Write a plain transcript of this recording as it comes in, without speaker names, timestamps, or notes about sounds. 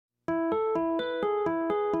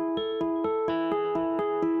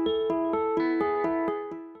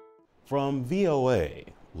From VOA,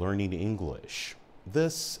 Learning English,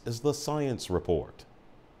 this is the Science Report.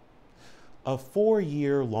 A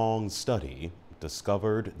 4-year-long study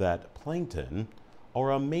discovered that plankton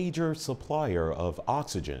are a major supplier of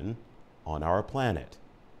oxygen on our planet.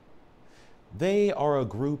 They are a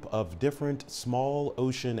group of different small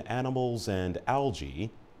ocean animals and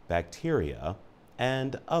algae, bacteria,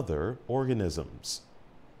 and other organisms.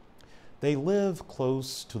 They live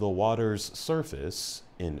close to the water's surface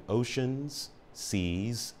in oceans,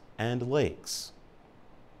 seas, and lakes.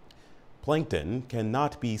 Plankton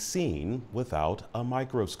cannot be seen without a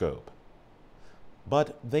microscope,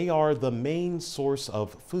 but they are the main source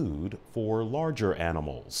of food for larger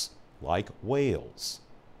animals, like whales.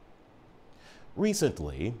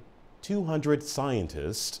 Recently, 200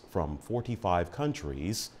 scientists from 45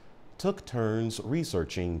 countries took turns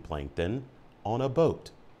researching plankton on a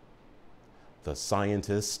boat. The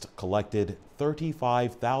scientists collected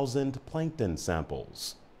 35,000 plankton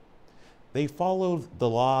samples. They followed the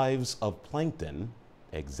lives of plankton,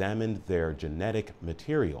 examined their genetic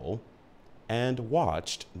material, and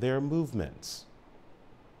watched their movements.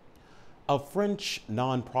 A French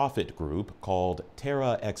nonprofit group called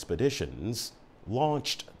Terra Expeditions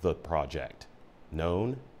launched the project,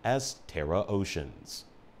 known as Terra Oceans.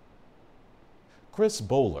 Chris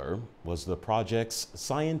Bowler was the project's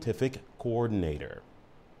scientific coordinator.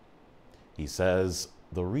 He says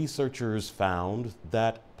the researchers found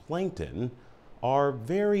that plankton are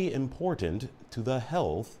very important to the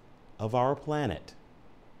health of our planet.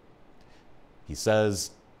 He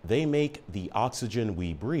says they make the oxygen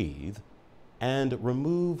we breathe and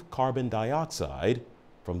remove carbon dioxide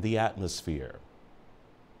from the atmosphere.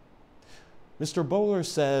 Mr. Bowler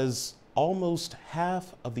says almost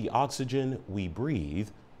half of the oxygen we breathe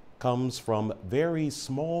comes from very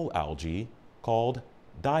small algae called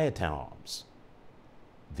diatoms.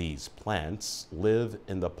 These plants live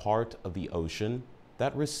in the part of the ocean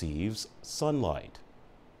that receives sunlight.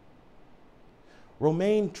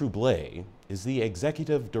 Romain Troublé is the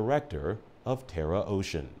executive director of Terra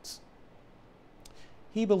Oceans.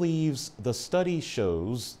 He believes the study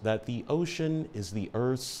shows that the ocean is the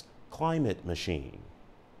Earth's climate machine.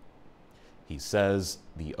 He says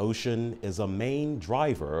the ocean is a main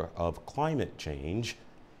driver of climate change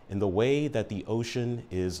in the way that the ocean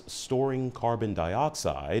is storing carbon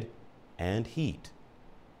dioxide and heat.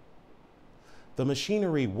 The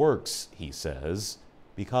machinery works, he says,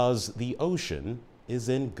 because the ocean is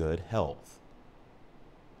in good health.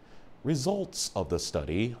 Results of the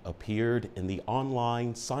study appeared in the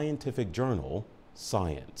online scientific journal,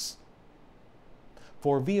 Science.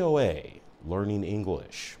 For VOA Learning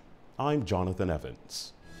English, I'm Jonathan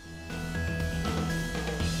Evans.